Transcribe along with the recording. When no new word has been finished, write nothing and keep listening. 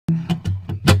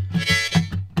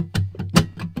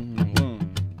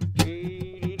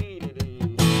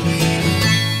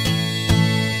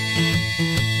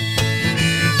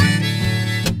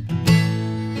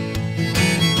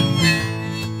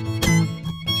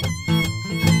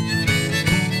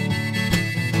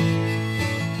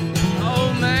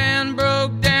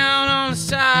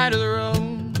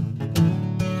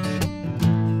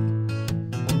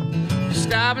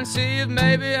stop and see if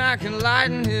maybe I can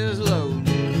lighten his load.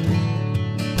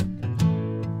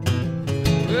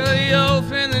 Well, he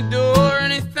opened the door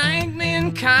and he thanked me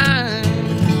in kind.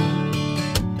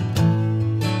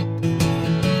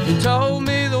 He told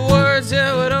me the words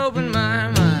that would open my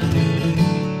mind.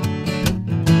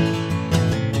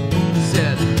 He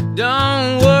said,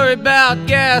 don't worry about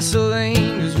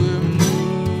gasoline, 'cause we're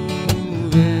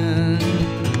moving.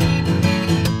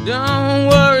 Don't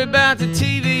worry about the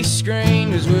TV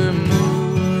screen, 'cause we're moving.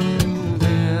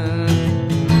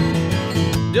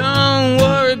 Don't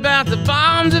worry about the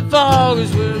bombs that fall,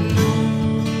 'cause we're moving.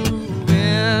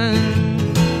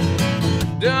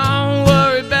 Don't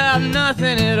worry about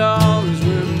nothing at all, 'cause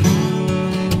we're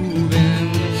moving.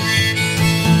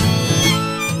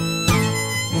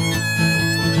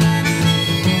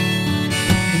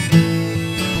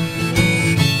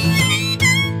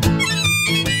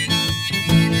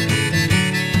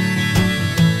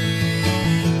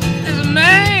 There's a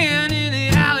man in the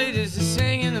alley just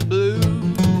singing the blues,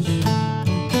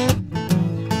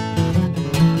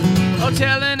 oh,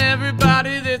 telling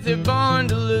everybody that they're born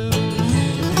to lose.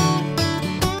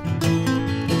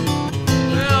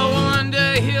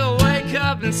 He'll wake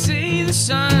up and see the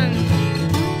sun,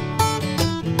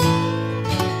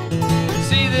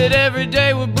 see that every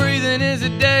day we're breathing is a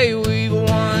day we've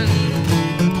won.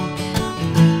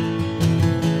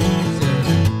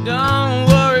 Don't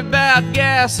worry about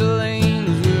gasoline,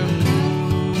 'cause we're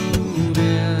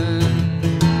moving.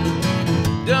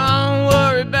 Don't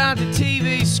worry about the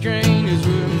TV screen, 'cause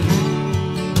we're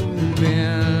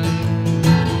moving.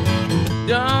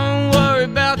 Don't worry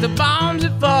about the bombs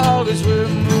that fall, 'cause we're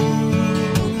moving.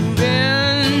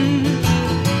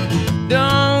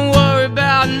 Don't worry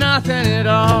about nothing at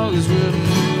all, 'cause we're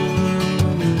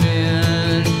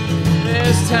moving.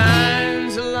 There's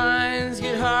times the lines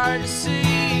get hard to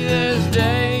see. There's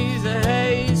days the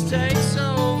haze takes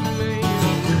over me.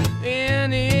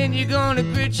 In the end you're gonna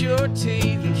grit your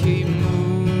teeth and keep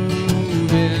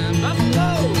moving. Buffalo!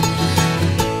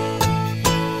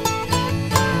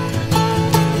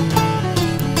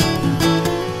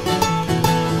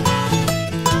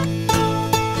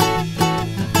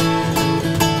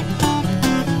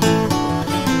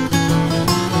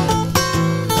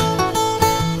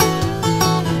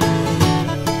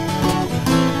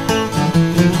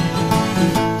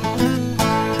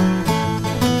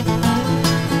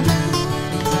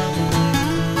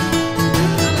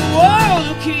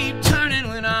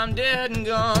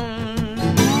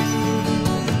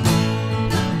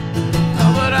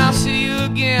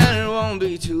 Again, it won't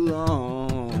be too long.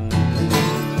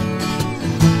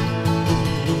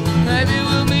 Maybe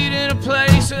we'll meet in a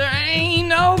place where there ain't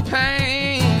no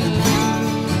pain.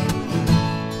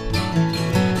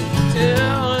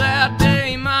 Till that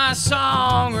day my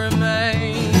song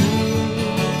remains.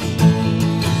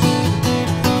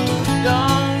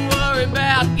 Don't worry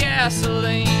about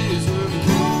gasoline, 'cause we're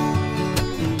moving.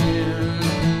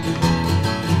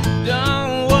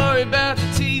 Don't worry about the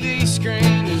TV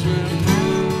screen, 'cause we're moving.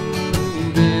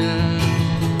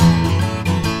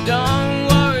 Don't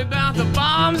worry about the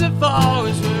bombs that fall,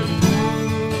 'cause we're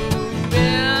moving.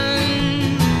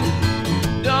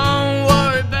 Don't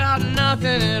worry about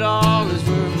nothing at all, 'cause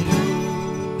we're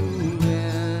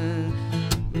moving.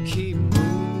 We'll keep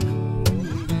moving.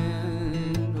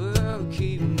 We'll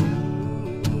keep moving.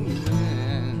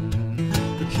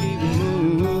 We'll keep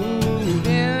moving.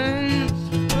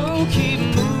 We'll keep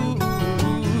moving.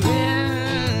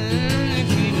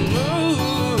 Keep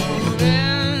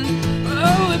moving,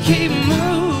 oh, keep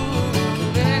moving,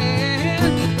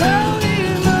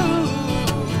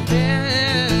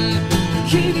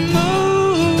 keep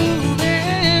moving,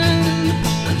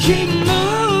 keep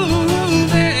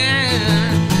moving,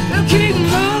 keep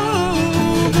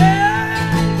moving,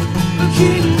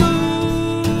 keep moving.